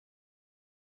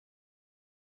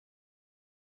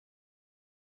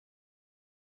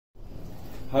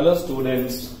Hello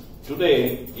students, today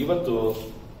ಇವತ್ತು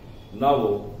ನಾವು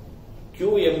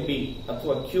Q.M.B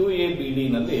ಅಥವಾ Q.A.B.D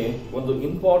ನಲ್ಲಿ ಒಂದು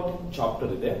ಇಂಪಾರ್ಟೆಂಟ್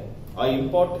ಚಾಪ್ಟರ್ ಇದೆ. ಆ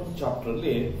ಇಂಪಾರ್ಟೆಂಟ್ ಚಾಪ್ಟರ್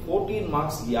ಅಲ್ಲಿ 14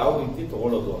 ಮಾರ್ಕ್ಸ್ ಯಾವ ರೀತಿ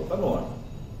ತಗೊಳ್ಳೋದು ಅಂತ ನೋಡೋಣ.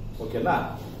 ಓಕೆನಾ?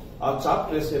 ಆ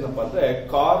ಚಾಪ್ಟರ್ ಹೆಸರು ಏನಪ್ಪಾ ಅಂದ್ರೆ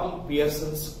Karl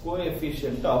Pearson's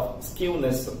coefficient of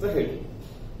skewness ಅಂತ ಹೇಳಿ.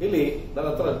 ಇಲ್ಲಿ ನನ್ನ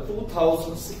ಹತ್ರ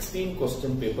 2016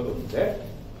 ಕ್ವಶನ್ ಪೇಪರ್ ಇದೆ.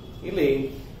 ಇಲ್ಲಿ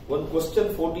ಒಂದು ಕ್ವಶನ್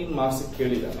 14 ಮಾರ್ಕ್ಸ್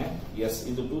ಕೇಳಿದಾನೆ. ಎಸ್,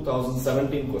 ಇದು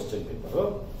 2017 question paper.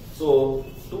 So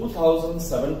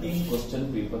 2017 question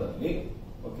paper ಅಲ್ಲಿ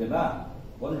ಓಕೆನಾ,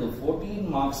 ಒಂದು 14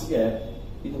 ಮಾರ್ಕ್ಸ್ ಗೆ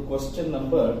ಇದು ಕ್ವಶನ್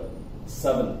ನಂಬರ್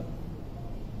 7.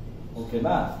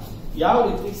 ಓಕೆನಾ, ಯಾವ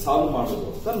ರೀತಿ ಸಾಲ್ವ್ ಮಾಡೋದು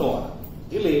ಅಂತ ನೋಡೋಣ.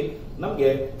 ಇಲ್ಲಿ ನಮ್ಗೆ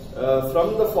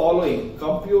from the following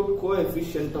compute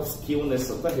coefficient of skewness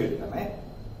ಅಂತ ಹೇಳಿದಾನೆ.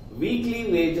 Weekly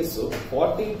wages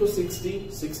 40 to 60,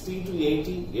 60 to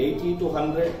 80, 80 to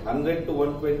 100, 100 to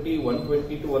 120,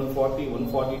 120 to 140,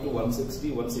 140 to 160,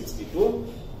 160 to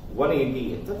 180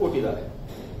 ಅಂತ ಕೊಟ್ಟಿದ್ದಾರೆ.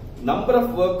 ನಂಬರ್ ಆಫ್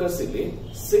ವರ್ಕರ್ಸ್ ಇಲ್ಲಿ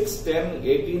 6, 10,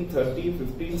 18, 30,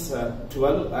 15,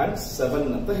 12 ಅಂಡ್ 7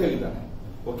 ಅಂತ ಹೇಳಿದ್ದಾನೆ.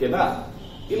 ಓಕೆನಾ,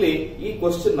 ಇಲ್ಲಿ ಈ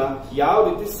ಕ್ವಶನ್ ನ ಯಾವ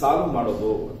ರೀತಿ ಸಾಲ್ವ್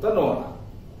ಮಾಡೋದು ಅಂತ ನೋಡೋಣ.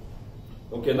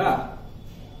 ಓಕೆನಾ?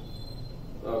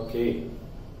 ಓಕೆ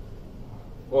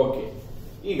ಓಕೆ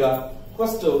ಈಗ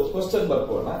ಫಸ್ಟ್ ಕ್ವಶನ್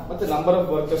ಬರ್ಕೋಣ. ಮತ್ತೆ ನಂಬರ್ ಆಫ್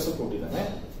ವರ್ಕರ್ಸ್ ಕೊಟ್ಟಿದ್ದಾನೆ.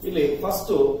 ಇಲ್ಲಿ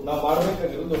ಫಸ್ಟ್ ನಾವು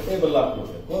ಮಾಡಬೇಕಾಗಿರೋದು ಟೇಬಲ್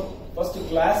ಹಾಕಬೇಕು. ಫಸ್ಟ್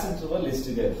ಕ್ಲಾಸ್ ಇಂಟರ್ವಲ್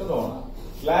ಎಷ್ಟಿದೆ ಅಂತ ನೋಡೋಣ.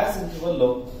 Class interval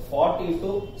 40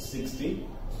 to 60,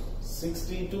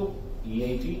 60 to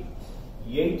 80,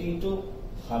 80 to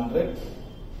 100,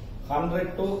 100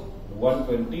 to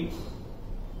 120,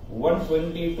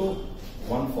 120 to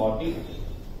 140,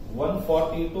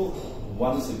 140 to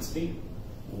 160,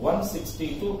 160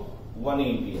 to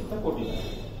 180 ಅಂತ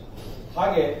ಕೊಟ್ಟಿದ್ದಾನೆ.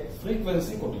 ಹಾಗೆ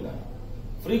ಫ್ರೀಕ್ವೆನ್ಸಿ ಕೊಟ್ಟಿದ್ದಾನೆ.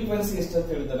 ಫ್ರೀಕ್ವೆನ್ಸಿ ಎಷ್ಟಂತ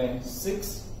ಹೇಳಿದ್ದಾನೆ? 6,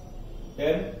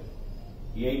 10,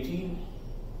 18,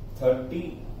 30,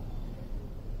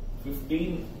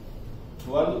 15,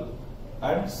 12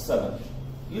 ಅಂಡ್ 7.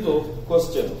 ಇದು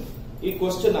ಕ್ವಶನ್. ಈ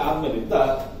ಕ್ವಶನ್ ಆದ್ಮೇಲಿಂದ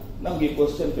ನಮ್ಗೆ ಈ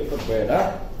ಕ್ವಶನ್ ಪೇಪರ್ ಬೇಡ.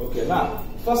 ಓಕೆನಾ?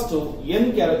 ಫಸ್ಟ್ ಎನ್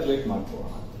ಕ್ಯಾಲ್ಕುಲೇಟ್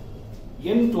ಮಾಡ್ಕೊಳ್ಳೋಣ.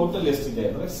 ಎನ್ ಟೋಟಲ್ ಎಷ್ಟಿದೆ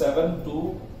ಅಂದ್ರೆ 7 to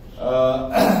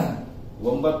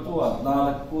 9,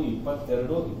 14,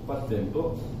 22, 28, 2,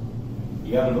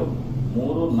 3,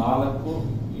 4,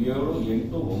 7,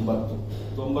 8, 9,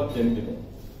 98 ಇದೆ.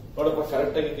 ನೋಡಪ್ಪ,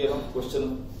 ಕರೆಕ್ಟ್ ಆಗಿದೆಯೋ ಕ್ವಶನ್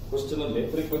ಅಲ್ಲಿ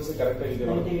ಫ್ರೀಕ್ವೆನ್ಸಿ ಕರೆಕ್ಟ್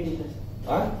ಆಗಿದೆಯೋ?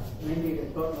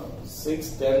 6,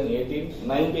 10, 18,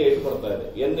 98 ಬರ್ತಾ ಇದೆ.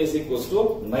 ಎನ್ ಇಸ್ ಈಕ್ವಲ್ಸ್ ಟು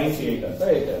 98 ಅಂತ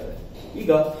ಹೇಳ್ತಾ ಇದೆ. ಈಗ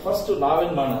ಫಸ್ಟ್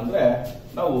ನಾವೇನ್ ಮಾಡೋಣ ಅಂದ್ರೆ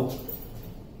ನಾವು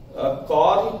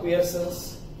Karl Pearson's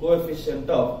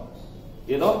coefficient of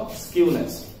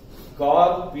skewness,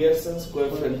 Karl Pearson's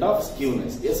coefficient of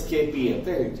skewness SKP ಅಂತ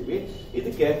ಹೇಳ್ತೀವಿ.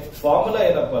 ಇದಕ್ಕೆ ಫಾರ್ಮುಲಾ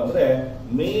ಏನಪ್ಪಾ ಅಂದ್ರೆ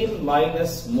ಮೀನ್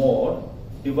minus mode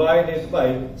divided by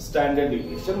standard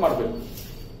deviation ಮಾಡಬೇಕು.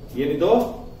 ಏನಿದು?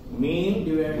 ಮೀನ್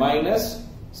minus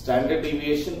standard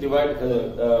deviation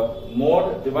mode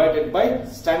divided by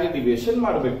standard deviation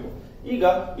ಮಾಡಬೇಕು. ಈಗ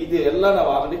ಇದು ಎಲ್ಲ ನಾವು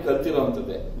ಆಲ್ರೆಡಿ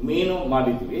ಕಲ್ತಿರುವಂತದ್ದೇ. ಮೀನು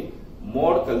ಮಾಡಿದ್ವಿ,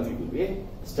 ಮೋಡ್ ಕಲ್ತಿದೀವಿ,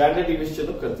 ಸ್ಟ್ಯಾಂಡರ್ಡ್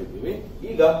ಡಿವಿಯೇಷನ್ ಕಲ್ತಿದೀವಿ.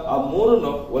 ಈಗ ಆ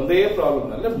ಮೂರನ್ನು ಒಂದೇ ಪ್ರಾಬ್ಲಮ್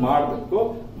ನಲ್ಲಿ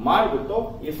ಮಾಡ್ಬಿಟ್ಟು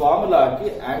ಈ ಫಾರ್ಮುಲಾ ಹಾಕಿ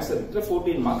ಆನ್ಸರ್ ಇದ್ರೆ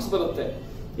 14 ಮಾರ್ಕ್ಸ್ ಬರುತ್ತೆ.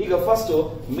 ಈಗ ಫಸ್ಟ್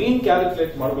ಮೀನ್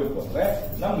ಕ್ಯಾಲ್ಕುಲೇಟ್ ಮಾಡಬೇಕು ಅಂದ್ರೆ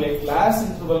ನಮ್ಗೆ ಕ್ಲಾಸ್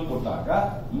ಇಂಟರ್ವಲ್ ಕೊಟ್ಟಾಗ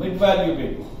ಮಿಡ್ ವ್ಯಾಲ್ಯೂ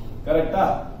ಬೇಕು. ಕರೆಕ್ಟಾ?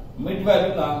 ಮಿಡ್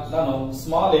ವ್ಯಾಲ್ಯೂ ನಾನು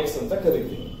ಸ್ಮಾಲ್ ಎಕ್ಸ್ ಅಂತ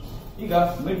ಕರಿತೀನಿ. ಈಗ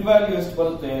ಮಿಡ್ ವ್ಯಾಲ್ಯೂ ಎಷ್ಟು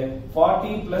ಬರುತ್ತೆ?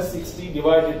 40 plus 60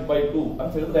 divided by 2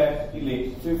 ಅಂತ ಹೇಳಿದ್ರೆ ಇಲ್ಲಿ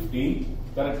 50,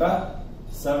 ಕರೆಕ್ಟಾ?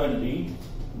 70,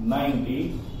 90,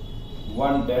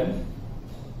 110,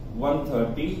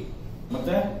 130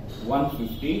 ಮತ್ತೆ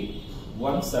 150,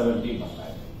 170 ಬರ್ತಾ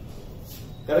ಇದೆ.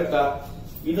 ಕರೆಕ್ಟಾ?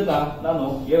 ಇದನ್ನ ನಾನು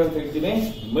ಏನಂತ ಹೇಳ್ತೀನಿ?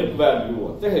 ಮಿಡ್ ವ್ಯಾಲ್ಯೂ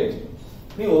ಅಂತ ಹೇಳ್ತೀನಿ.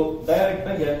 ನೀವು ಡೈರೆಕ್ಟ್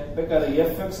ಆಗಿ ಬೇಕಾದ್ರೆ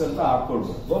FX ಅಂತ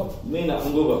ಹಾಕೊಳ್ಬೇಕು. ಮೀನ್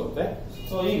ಹಂಗೂ ಬರುತ್ತೆ.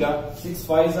 ಸೊ ಈಗ 6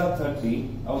 5s are 30,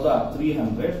 ಹೌದಾ?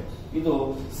 300, ಇದು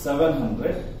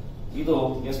 700, ಇದು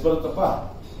ಎಷ್ಟು ಬರುತ್ತಪ್ಪ?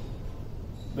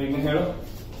 ಬೇಗ ಹೇಳು.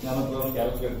 ನಾನು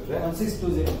ಕ್ಯಾಲ್ಕುಲೇಟ್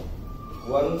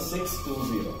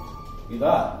 1620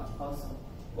 ಇದಾ?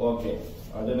 ಓಕೆ,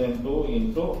 18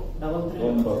 ಇಂಟು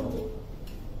 9,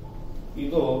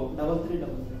 ಇದು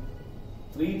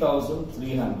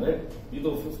 3300, ಇದು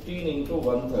 15 ಇಂಟು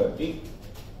 130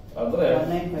 ಅಂದ್ರೆ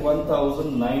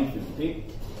 1950,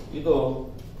 ಇದು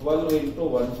 12 ಇಂಟು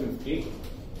 150,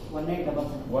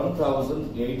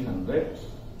 1800,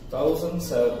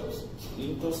 1000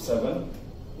 ಇಂಟು 7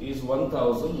 ಈಸ್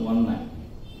 1190.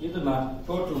 ಇದನ್ನ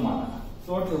ಟೋಟಲ್ ಮಾಡೋಣ.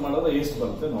 ಟೋಟಲ್ ಮಾಡಿದ್ರೆ ಎಷ್ಟು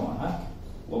ಬರುತ್ತೆ ನೋಡೋಣ.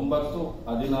 9,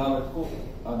 14,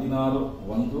 16,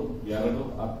 1, 2, 10,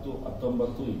 19, 22, 28,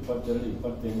 35, 38, 3,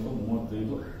 4,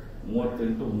 5, 6,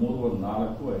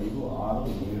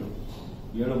 7,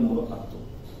 7, 3, 10.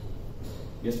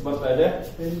 ಎಷ್ಟು ಬರ್ತಾ ಇದೆ?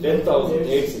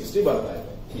 10,860 ಬರ್ತಾ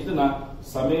ಇದೆ. ಇದನ್ನ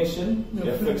ಸಮೇಷನ್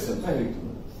ಎಫೆಕ್ಟ್ಸ್ ಅಂತ ಹೇಳ್ತೀವಿ.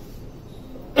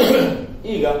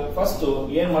 ಈಗ ಫಸ್ಟ್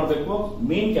ಏನ್ ಮಾಡ್ಬೇಕು,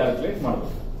 ಮೀನ್ ಕ್ಯಾಲ್ಕುಲೇಟ್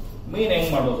ಮಾಡ್ಬೇಕು. ಮೀನ್ ಹೆಂಗ್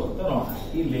ಮಾಡೋದು ಅಂತ ನೋಡೋಣ.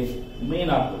 ಇಲ್ಲಿ ಮೀನ್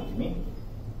ಹಾಕ್ಬಿಡ್ತೀನಿ.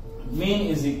 Mean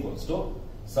is equals to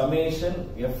summation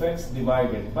effects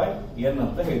divided by N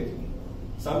ಅಂತ ಹೇಳ್ತೀನಿ.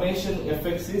 Summation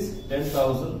effects is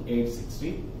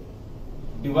 10,860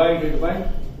 divided by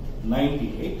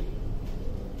 98.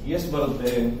 ಎಷ್ಟು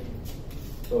ಬರುತ್ತೆ?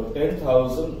 So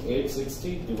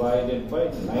 10,860 divided by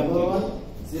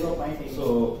 98. ಸೊ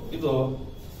ಇದು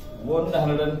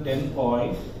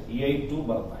 110.82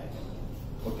 ಬರ್ತಾ ಇದೆ.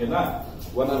 ಓಕೆನಾ?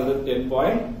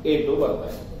 110.82 ಬರ್ತಾ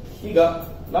ಇದೆ. ಈಗ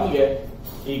ನಮ್ಗೆ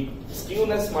ಈ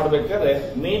ಸ್ಕ್ಯೂನೆಸ್ ಮಾಡ್ಬೇಕಾದ್ರೆ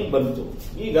ಮೇನ್ ಬಂತು.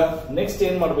 ಈಗ ನೆಕ್ಸ್ಟ್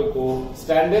ಏನ್ ಮಾಡ್ಬೇಕು?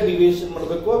 ಸ್ಟ್ಯಾಂಡರ್ಡ್ ಡಿವಿಯೇಷನ್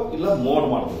ಮಾಡ್ಬೇಕು, ಇಲ್ಲ ಮೋಡ್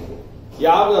ಮಾಡ್ಬೇಕು,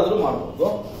 ಯಾವ್ದಾದ್ರೂ ಮಾಡ್ಬೇಕು.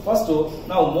 ಫಸ್ಟ್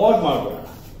ನಾವು ಮೋಡ್ ಮಾಡೋಣ.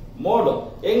 ಮೋಡ್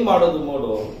ಹೆಂಗ್ ಮಾಡೋದು?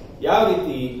 ಮೋಡು ಯಾವ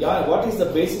ರೀತಿ, what is the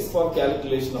basis for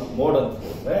calculation of mode ಅಂತ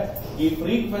ಹೇಳಿದ್ರೆ, ಈ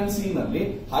ಫ್ರೀಕ್ವೆನ್ಸಿನಲ್ಲಿ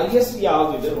ಹೈಯೆಸ್ಟ್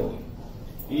ಯಾವ್ದಿದೆ ನೋಡಿ.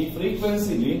 ಈ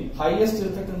ಫ್ರೀಕ್ವೆನ್ಸಿಲಿ ಹೈಯೆಸ್ಟ್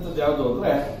ಇರ್ತಕ್ಕಂಥದ್ದು ಯಾವ್ದು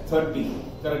ಅಂದ್ರೆ 30.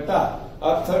 ಕರೆಕ್ಟಾ? ಆ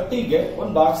 30ಗೆ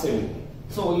ಒಂದು ಬಾಕ್ಸ್ ಹೇಳಿದ್ವಿ.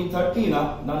 ಸೊ ಈ 30ನ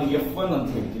ನಾನು F1 ಅಂತ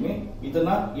ಹೇಳ್ತೀನಿ,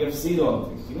 ಇದನ್ನ F0 ಅಂತ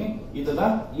ಹೇಳ್ತೀನಿ, ಇದನ್ನ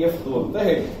F2 ಅಂತ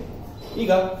ಹೇಳ್ತೀನಿ.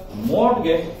 ಈಗ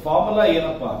ಮೋಡ್ಗೆ ಫಾರ್ಮುಲಾ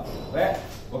ಏನಪ್ಪಾ ಅಂತಂದ್ರೆ,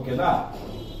 ಓಕೆನಾ,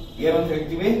 ಏನಂತ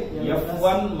ಹೇಳ್ತೀವಿ?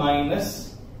 F1 minus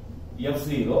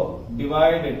F0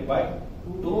 divided by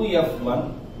 2F1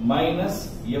 minus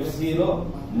F0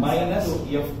 minus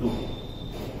F2.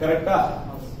 ಕರೆಕ್ಟಾ?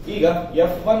 ಈಗ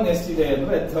F1 ಎಷ್ಟಿದೆ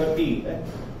ಅಂದ್ರೆ 30 ಇದೆ,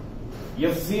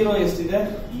 F0 ಎಷ್ಟಿದೆ?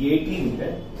 18 ಇದೆ,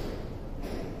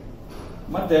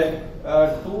 ಮತ್ತೆ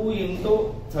 2 into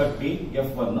 30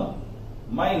 F1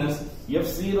 minus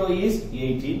F0 is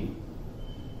 18,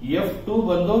 F2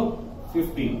 ಬಂದು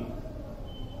 15.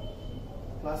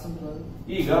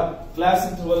 ಈಗ ಕ್ಲಾಸ್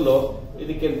ಇಂಟರ್ವಲ್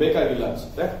ಇದಕ್ಕೆ ಬೇಕಾಗಿಲ್ಲ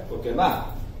ಅನ್ಸುತ್ತೆ. ಓಕೆನಾ?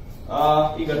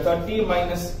 ಈಗ 30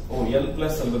 minus L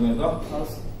plus ಅಲ್ಬನೇದು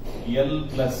L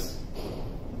plus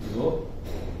ಇದು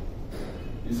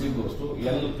is equals to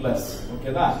L plus.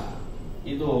 ಓಕೆನಾ?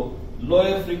 ಇದು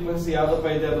ಲೋಯರ್ ಫ್ರೀಕ್ವೆನ್ಸಿ ಯಾವ್ದಪ್ಪ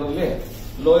ಇದೆ ಅದರಲ್ಲಿ?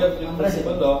 ಲೋಯರ್ ಫ್ರೀಕ್ವೆನ್ಸಿ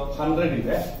ಬಂದು 100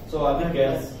 ಇದೆ. ಸೊ ಅದಕ್ಕೆ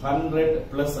 100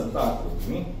 ಪ್ಲಸ್ ಅಂತ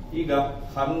ಹಾಕ್ಬಿಡ್ತೀನಿ. ಈಗ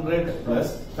 100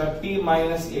 ಪ್ಲಸ್ 30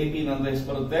 ಮೈನಸ್ 18 ಅಂದ್ರೆ ಎಷ್ಟು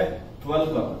ಬರುತ್ತೆ? 12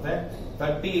 ಬರುತ್ತೆ.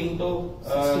 30 ಇಂಟು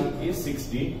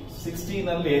 60. 60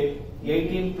 ನಲ್ಲಿ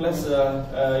 18 ಪ್ಲಸ್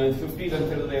 15 ಅಂತ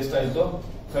ಹೇಳಿದ್ರೆ ಎಷ್ಟಾಯ್ತು?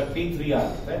 33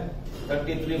 ಆಗುತ್ತೆ.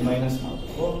 33 ಮೈನಸ್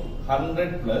ಮಾಡಬೇಕು.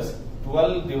 100 ಪ್ಲಸ್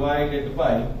 12 ಡಿವೈಡೆಡ್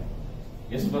ಬೈ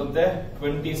ಎಷ್ಟು ಬರುತ್ತೆ?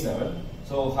 27.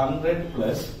 ಸೊ 100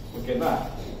 ಪ್ಲಸ್ ಓಕೆನಾ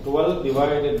 12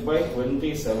 ಡಿವೈಡೆಡ್ ಬೈ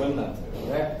 27 ಅಂತ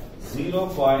ಹೇಳಿದ್ರೆ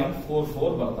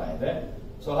 0.44 ಬರ್ತಾ ಇದೆ.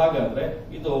 ಸೊ ಹಾಗಾದ್ರೆ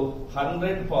ಇದು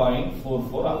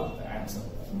 100.44 ಆಗುತ್ತೆ ಆನ್ಸರ್.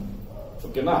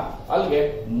 ಓಕೆನಾ? ಅಲ್ಲಿಗೆ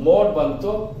ಮೋಡ್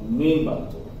ಬಂತು, ಮೀನ್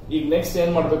ಬಂತು. ಈಗ ನೆಕ್ಸ್ಟ್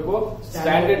ಏನ್ ಮಾಡ್ಬೇಕು?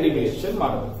 ಸ್ಟ್ಯಾಂಡರ್ಡ್ ಡಿವಿಯೇಷನ್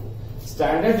ಮಾಡಬೇಕು.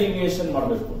 ಸ್ಟ್ಯಾಂಡರ್ಡ್ ಡಿವಿಯೇಷನ್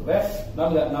ಮಾಡಬೇಕು ಅಂದ್ರೆ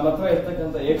ನಮ್ಮ ಹತ್ರ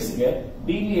ಇರ್ತಕ್ಕಂಥ ಎಕ್ಸ್ ಗೆ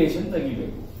ಡಿವಿಯೇಷನ್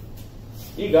ತೆಗಿಬೇಕು.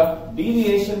 ಈಗ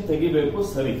ಡಿವಿಯೇಷನ್ ತೆಗಿಬೇಕು,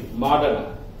 ಸರಿ ಮಾಡೋಣ.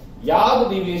 ಯಾವ್ದು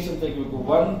ಡಿವಿಯೇಷನ್ ತೆಗಿಬೇಕು?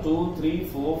 1 2 3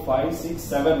 4 5 6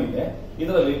 7 ಇದೆ.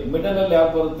 ಇದರಲ್ಲಿ ಮಿಡಲ್ ಅಲ್ಲಿ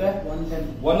ಯಾವ್ದು ಬರುತ್ತೆ?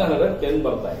 110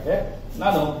 ಬರ್ತಾ ಇದೆ.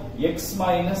 ನಾನು ಎಕ್ಸ್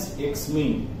ಮೈನಸ್ ಎಕ್ಸ್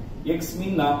ಮೀನ್, ಎಕ್ಸ್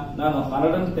ಮೀನ್ ನಾನು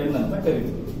 110 ಅಂತ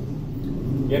ಕರಿತೀನಿ.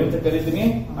 ಏನಂತ ಕರಿತೀನಿ?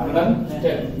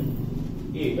 110.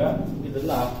 ಈಗ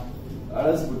ಇದನ್ನ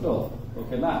ಅಳಿಸ್ಬಿಟ್ಟು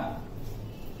ಓಕೆನಾ,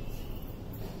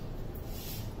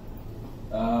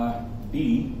 D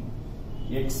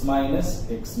X minus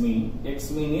X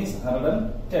mean is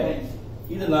 110.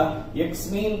 ಇದನ್ನ ಎಕ್ಸ್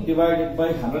ಮೀನ್ ಡಿವೈಡೆಡ್ ಬೈ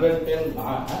 110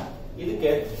 ಮಾಡೋಣ.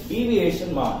 ಇದಕ್ಕೆ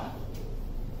ಡಿವಿಯೇಷನ್ ಮಾಡೋಣ.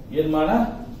 ಏನ್ ಮಾಡೋಣ?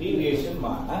 ಡಿವಿಯೇಷನ್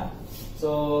ಮಾಡೋಣ. So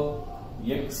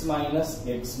X minus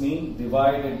X mean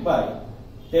divided by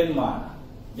 10 ಮಾಡೋಣ.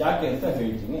 ಯಾಕೆ ಅಂತ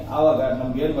ಹೇಳ್ತೀನಿ. ಆವಾಗ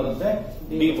ನಮ್ಗೆ ಏನ್ ಬರುತ್ತೆ?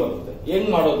 ಡಿ ಬರುತ್ತೆ. ಹೆಂಗ್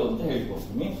ಮಾಡೋದು ಅಂತ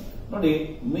ಹೇಳ್ಕೊಡ್ತೀನಿ ನೋಡಿ.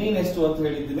 ಮೀನ್ ಎಷ್ಟು ಅಂತ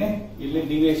ಹೇಳಿದ್ದೀನಿ, ಇಲ್ಲಿ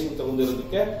ಡಿವಿಯೇಷನ್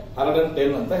ತಗೊಂಡಿರೋದಕ್ಕೆ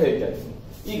 110 ಅಂತ ಹೇಳ್ತಾ ಇದ್ದೀನಿ.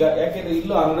 ಈಗ ಯಾಕೆಂದ್ರೆ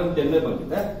ಇಲ್ಲೂ 110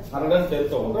 ಬಂದಿದೆ, 110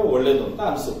 ತಗೊಂಡ್ರೆ ಒಳ್ಳೇದು ಅಂತ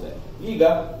ಅನ್ಸುತ್ತೆ. ಈಗ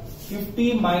 50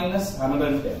 minus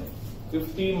 110,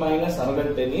 50 minus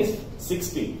 110 is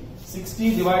 60. 60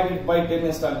 divided by 10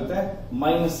 ಎಷ್ಟಾಗುತ್ತೆ?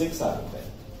 ಮೈನಸ್ 6 ಆಗುತ್ತೆ.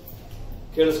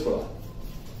 ಕೇಳಿಸ್ಕೊಳ್ಳ.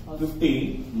 50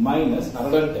 ಮೈನಸ್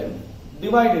 110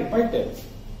 ಡಿವೈಡೆಡ್ ಬೈ 10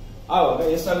 ಆವಾಗ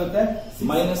ಎಷ್ಟಾಗುತ್ತೆ?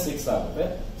 ಮೈನಸ್ 6 ಆಗುತ್ತೆ.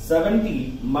 70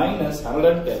 ಮೈನಸ್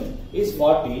 110 is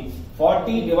 40.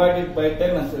 40 ಡಿವೈಡೆಡ್ ಬೈ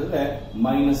 10 ಅಂತ ಹೇಳಿದ್ರೆ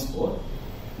minus 4.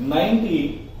 90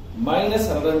 minus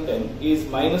 110 is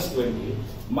minus 20.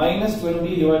 Minus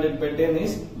 20 divided by 10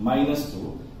 is minus 2.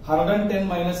 110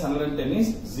 minus 110 is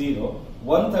 0.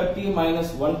 130 minus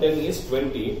 110 is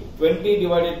 20. 20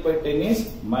 divided by 10 is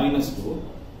minus 2.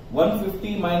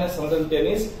 150 minus 110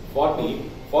 is 40.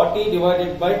 40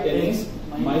 divided by 10 is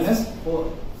minus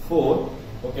 4.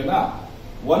 Okay na?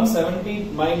 170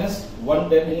 minus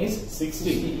 110 is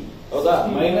 60. ಹೌದಾ?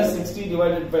 Minus 60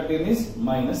 divided by 10 is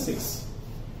minus 6.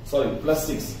 Sorry, plus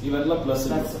 6. ಇವೆಲ್ಲ plus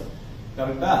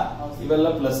ಕರೆಕ್ಟಾ? ಇವೆಲ್ಲ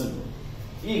plus.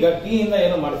 ಈಗ T ಇಂದ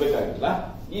ಏನು ಮಾಡ್ಬೇಕಾಗಿಲ್ಲ.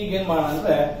 ಈಗ ಏನ್ ಮಾಡೋಣ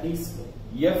ಅಂದ್ರೆ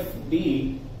ಎಫ್ ಡಿ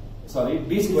ಸಾರಿ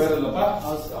ಡಿ ಸ್ಕ್ವೇರ್ ಅಲ್ಲಪ್ಪ.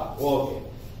 ಓಕೆ,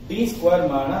 ಡಿ ಸ್ಕ್ವೇರ್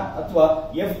ಮಾಡೋಣ ಅಥವಾ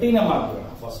ಎಫ್ ಡಿ ನ ಮಾಡ್ಬಿಡೋಣ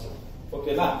ಫಸ್ಟ್.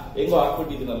 ಓಕೆನಾ? ಹೆಂಗೋ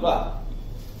ಹಾಕ್ಬಿಟ್ಟಿದ್ದೀನಲ್ವಾ,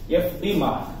 ಎಫ್ ಡಿ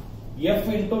ಮಾಡೋಣ. F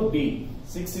into D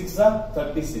 6 6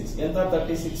 36. ಎಂತ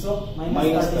 36?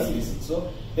 ಮೈನಸ್ 36.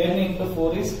 10 into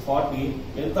 4 is 40.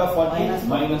 ಎಂತ 40?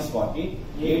 Minus 40.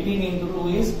 18 into 2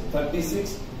 is 36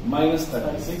 minus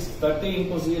 36. 30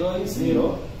 into 0 is 0.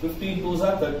 15 2s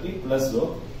are 30 plus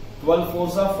 12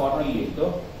 4s are 48.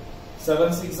 7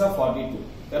 6 are 42.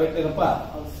 Correct ಏನಪ್ಪ?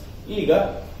 ಈಗ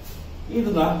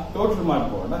ಇದನ್ನ ಟೋಟಲ್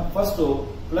ಮಾಡ್ಕೊಳ್ಳೋಣ. ಫಸ್ಟ್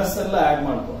ಪ್ಲಸ್ ಎಲ್ಲ ಆಡ್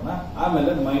ಮಾಡ್ಕೊಳ್ಳೋಣ,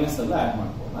 ಆಮೇಲೆ ಮೈನಸ್ ಎಲ್ಲ ಆಡ್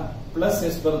ಮಾಡ್ಕೊಳ್ಳೋಣ. ಪ್ಲಸ್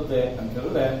ಎಷ್ಟು ಬರುತ್ತೆ ಅಂತ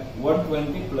ಹೇಳಿದ್ರೆ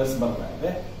 120 ಪ್ಲಸ್ ಬರ್ತಾ ಇದೆ.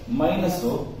 ಮೈನಸ್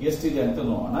ಎಷ್ಟಿದೆ ಅಂತ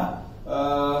ನೋಡೋಣ.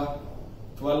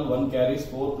 12 1 ಕ್ಯಾರೀಸ್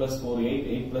 4 plus 4 8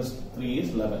 8 plus 3 is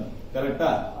 11. ಕರೆಕ್ಟಾ?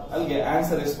 ಅಲ್ಲಿಗೆ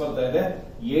ಆನ್ಸರ್ ಎಷ್ಟು ಬರ್ತಾ ಇದೆ?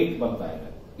 8 ಬರ್ತಾ ಇದೆ.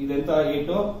 ಇದೆಂತ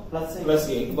 8 ಪ್ಲಸ್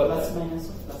 8 ಬರ್ತಾ ಇದೆ.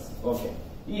 ಓಕೆ,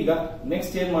 ಈಗ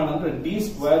ನೆಕ್ಸ್ಟ್ ಏನ್ ಮಾಡೋಣ ಅಂದ್ರೆ ಡಿ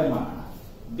ಸ್ಕ್ವೇರ್ ಮಾಡೋಣ.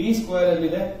 ಡಿ ಸ್ಕ್ವೇರ್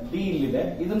ಎಲ್ಲಿದೆ? ಡಿ ಇಲ್ಲಿದೆ.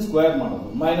 ಇದನ್ನ ಸ್ಕ್ವೇರ್ ಮಾಡೋದು.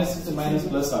 ಮೈನಸ್ 6 ಮೈನಸ್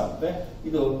ಪ್ಲಸ್ ಆಗುತ್ತೆ.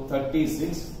 ಇದು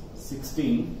 36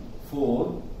 16 4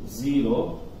 0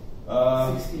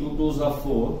 2 2s are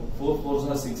 4 4 4s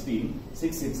are 16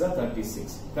 6 6 are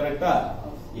 36. ಕರೆಕ್ಟಾ?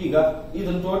 ಈಗ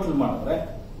ಇದನ್ನ ಟೋಟಲ್ ಮಾಡಿದ್ರೆ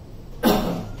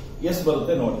ಎಷ್ಟು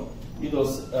ಬರುತ್ತೆ ನೋಡಿ. ಇದು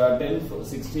 10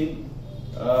 16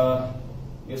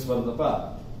 ಎಷ್ಟು ಬರುತ್ತಪ್ಪ?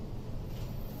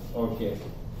 Okay,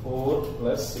 4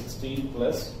 plus 16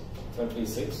 plus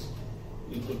 36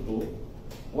 into 2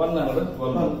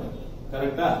 112.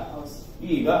 ಕರೆಕ್ಟಾ?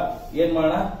 ಈಗ ಏನ್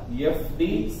ಮಾಡೋಣ? ಎಫ್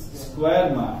ಡಿ ಸ್ಕ್ವೇರ್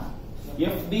ಮಾಡೋಣ.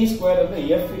 ಎಫ್ ಡಿ ಸ್ಕ್ವೇರ್ ಅಂದ್ರೆ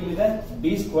ಎಫ್ ಇಲ್ಲಿದೆ,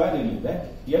 ಡಿ ಸ್ಕ್ವೇರ್ ಇಲ್ಲಿದೆ.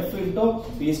 F into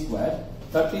D square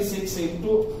 36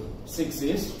 into 6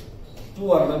 is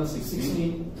 216.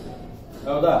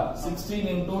 ಹೌದಾ? 16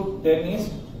 ಇಂಟು 10 is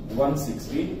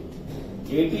 160.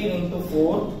 18 into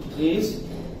 4 is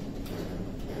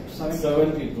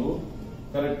 72.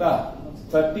 ಕರೆಕ್ಟಾ?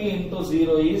 30 into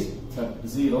 0 is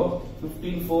 0.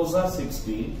 15 4s are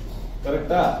 60.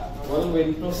 ಕರೆಕ್ಟಾ? 12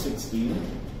 into 16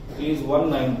 is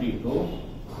 192.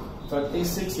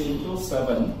 36 into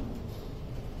 7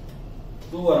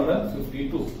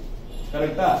 252.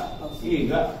 ಕರೆಕ್ಟಾ?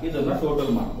 ಈಗ ಇದನ್ನ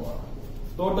ಟೋಟಲ್ ಮಾಡ್ಕೋಣ.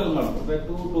 ಟೋಟಲ್ ಮಾಡ್ಕೊಂಡ್ರೆ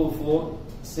 2 2 4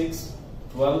 6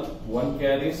 12 1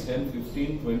 carries 10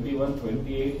 15 21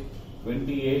 28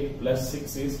 28 plus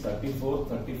 6 is 34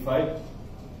 35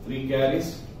 3 carries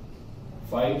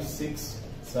 5 6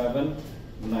 7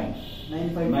 9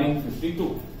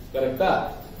 952. ಕರೆಕ್ಟಾ?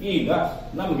 ಈಗ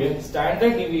ನಮಗೆ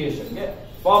ಸ್ಟ್ಯಾಂಡರ್ಡ್ ಡಿವಿಯೇಷನ್ಗೆ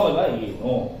ಫಾರ್ಮುಲಾ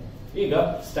ಏನು? ಈಗ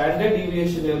ಸ್ಟ್ಯಾಂಡರ್ಡ್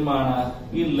ಡಿವಿಯೇಷನ್ ಏನ್ ಮಾಡೋಣ?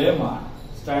 ಇಲ್ಲೇ ಮಾಡೋಣ.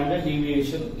 Standard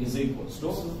deviation is equals to,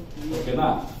 ಓಕೆನಾ?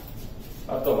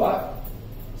 ಅಥವಾ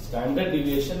ಸ್ಟ್ಯಾಂಡರ್ಡ್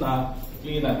ಡಿವಿಯೇಷನ್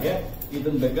ಕ್ಲೀನ್ ಆಗಿ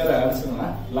ಇದನ್ನ ಬೇಕಾದ್ರೆ ಆನ್ಸರ್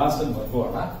ಲಾಸ್ಟ್ ಅಲ್ಲಿ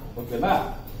ಬರ್ಕೋಣ. ಓಕೆನಾ?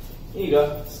 ಈಗ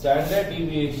standard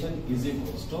deviation is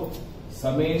equals to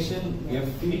summation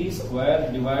FD square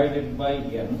divided by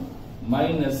n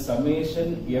minus summation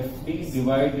FD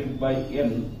divided by n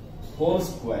whole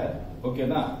square.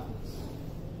 ಓಕೆನಾ?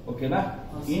 ಓಕೆನಾ?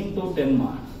 ಇಂಟು 10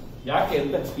 ಮಾಡಿ. ಯಾಕೆ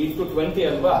ಅಂತ ಇಂಟು 20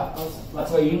 ಅಲ್ವಾ,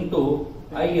 ಅಥವಾ ಇಂಟು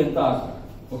ಐ ಅಂತ ಹಾಕೋಣ.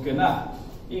 ಓಕೆನಾ?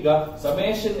 ಈಗ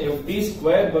ಸಮೇಶನ್ ಎಫ್ ಡಿ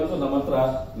ಸ್ಕ್ವೇರ್ ಬಂದು ನಮ್ಮ ಹತ್ರ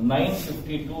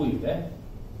 952 ಇದೆ,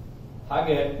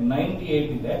 ಹಾಗೆ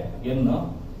 98 ಇದೆ N.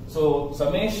 So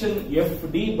summation F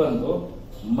D ಬಂದು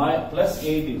ಪ್ಲಸ್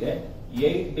 8 ಇದೆ.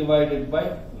 8 divided by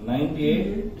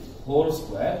 98 whole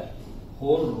square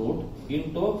whole root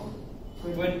into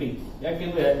 20.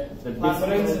 ಯಾಕೆಂದ್ರೆ the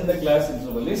difference in the class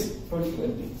interval is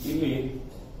 20. ಇಲ್ಲಿ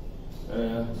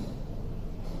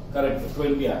ಕರೆಕ್ಟ್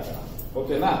 20 ಹಾಕೋಣ.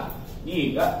 ಓಕೆನಾ?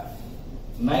 ಈಗ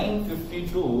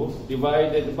 952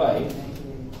 divided by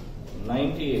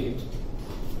 98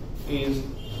 is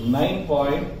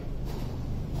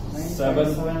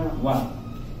 9.71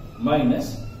 minus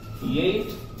 8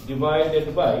 divided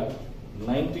by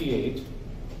 98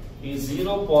 is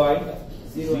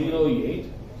 0.08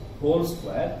 whole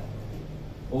square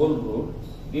whole root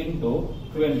into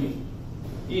 20.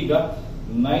 ಈಗ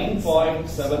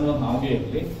 9.7 ಹಾಗೆ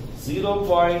ಇರಲಿ.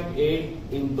 0.8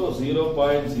 into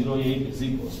 0.08 is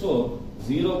equals to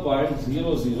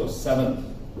 0.007.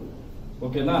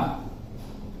 ಓಕೆನಾ?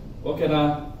 ಓಕೆನಾ?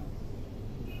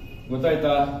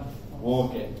 ಗೊತ್ತಾಯ್ತಾ?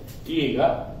 ಓಕೆ. ಈಗ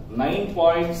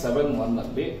 9.71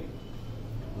 ನಲ್ಲಿ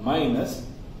ಮೈನಸ್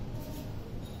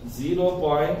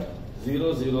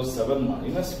 0.007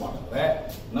 ಮೈನಸ್ ಮಾಡಿದ್ರೆ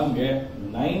ನಮ್ಗೆ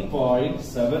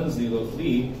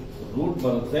 9.703 ರೂಟ್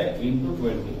ಬರುತ್ತೆ ಇಂಟು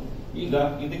 20. ಈಗ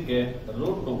ಇದಕ್ಕೆ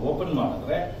ರೂಟ್ ಓಪನ್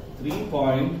ಮಾಡಿದ್ರೆ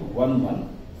 3.11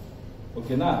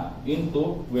 ಓಕೆನಾ ಇಂಟು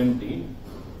 20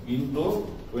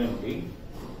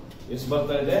 ಎಷ್ಟು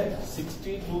ಬರ್ತಾ ಇದೆ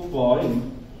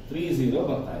 62.30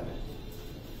 ಬರ್ತಾ ಇದೆ.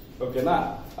 ಓಕೆನಾ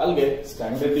ಅಲ್ಲಿಗೆ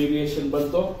ಸ್ಟ್ಯಾಂಡರ್ಡ್ ಡಿವಿಯೇಷನ್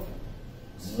ಬಂತು,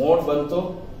 ಮೋಡ್ ಬಂತು,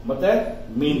 ಮತ್ತೆ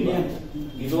ಮೀನ್.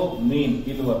 ಇದು ಮೀನ್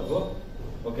ಇದುವರೆಗೂ.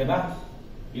 ಓಕೆನಾ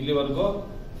ಇಲ್ಲಿವರೆಗೂ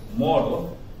ಮೋಡ್.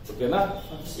 ಓಕೆನಾ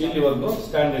ಇಲ್ಲಿವರೆಗೂ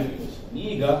ಸ್ಟ್ಯಾಂಡರ್ಡ್ ಡಿವಿಯೇಷನ್.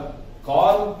 ಈಗ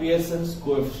Karl Pearson's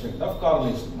coefficient of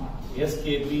correlation ಮಾಡಿ.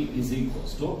 SKP is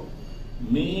equals to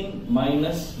mean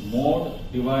minus mode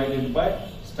divided by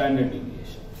standard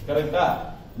deviation. ಕರೆಕ್ಟಾ?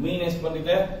 ಮೀನ್ ಎಷ್ಟು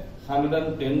ಬಂದಿದೆ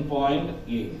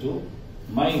 110.82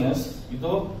 ಮೈನಸ್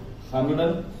ಇದು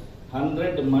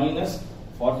 100 minus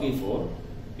 44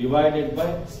 divided by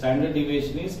standard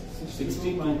deviation is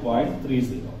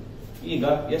 62.30. ಈಗ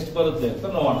ಎಷ್ಟು ಬರುತ್ತೆ ಅಂತ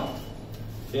ನೋಡೋಣ.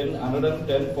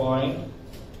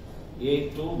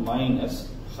 110.82 minus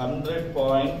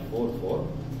 100.44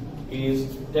 is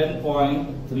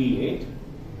 10.38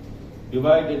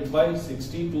 divided by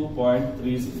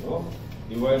 62.30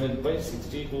 divided by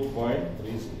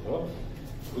 62.30.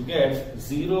 We get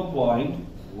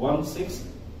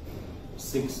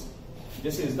 0.166.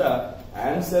 This is the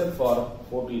answer for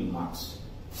 14 marks.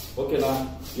 ಓಕೆನಾ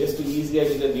ಎಷ್ಟು ಈಸಿ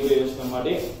ಆಗಿದೆ ನೀವೇ ಯೋಚನೆ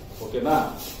ಮಾಡಿ. ಓಕೆನಾ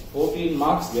 14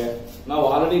 ಮಾರ್ಕ್ಸ್ಗೆ ನಾವು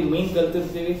ಆಲ್ರೆಡಿ ಮೀನ್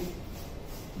ಕಲ್ತಿರ್ತೀವಿ,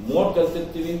 ಮೋಡ್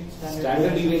ಕಲ್ತಿರ್ತೀವಿ,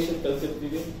 ಸ್ಟ್ಯಾಂಡರ್ಡ್ ಡಿವಿಯೇಷನ್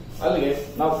ಕಲ್ತಿರ್ತೀವಿ. ಅಲ್ಲಿಗೆ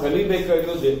ನಾವು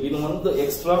ಕಲಿಬೇಕಾಗಿರೋದು ಇನ್ನೊಂದು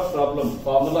ಎಕ್ಸ್ಟ್ರಾ ಪ್ರಾಬ್ಲಮ್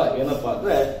ಫಾರ್ಮುಲಾ ಏನಪ್ಪಾ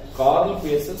ಅಂದ್ರೆ ಕಾರ್ಲ್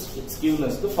ಪಿಯರ್ಸನ್ಸ್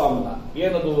ಸ್ಕ್ಯೂನೆಸ್ ಫಾರ್ಮುಲಾ.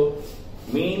 ಏನದು?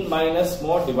 ಮೀನ್ minus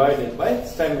mode divided by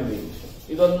standard deviation.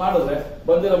 ಇದೊಂದು ಮಾಡಿದ್ರೆ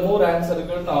ಬಂದಿರೋ 3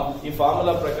 ಆನ್ಸರ್ಗಳನ್ನ ಈ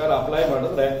ಫಾರ್ಮುಲಾ ಪ್ರಕಾರ ಅಪ್ಲೈ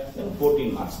ಮಾಡಿದ್ರೆ 14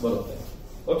 ಮಾರ್ಕ್ಸ್ ಬರುತ್ತೆ.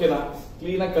 ಓಕೆನಾ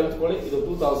ಕ್ಲೀನ್ ಆಗಿ ಕಲ್ತ್ಕೊಳ್ಳಿ. ಇದು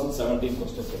 2017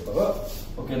 ಕ್ವಶ್ಚನ್ ಪೇಪರ್.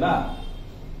 ಓಕೆನಾ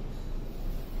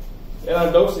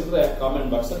ಏನಾದ್ರು ಡೌಟ್ಸ್ ಇದ್ರೆ ಕಾಮೆಂಟ್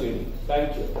ಬಾಕ್ಸ್ ಅಲ್ಲಿ ಹೇಳಿ.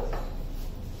 Thank you.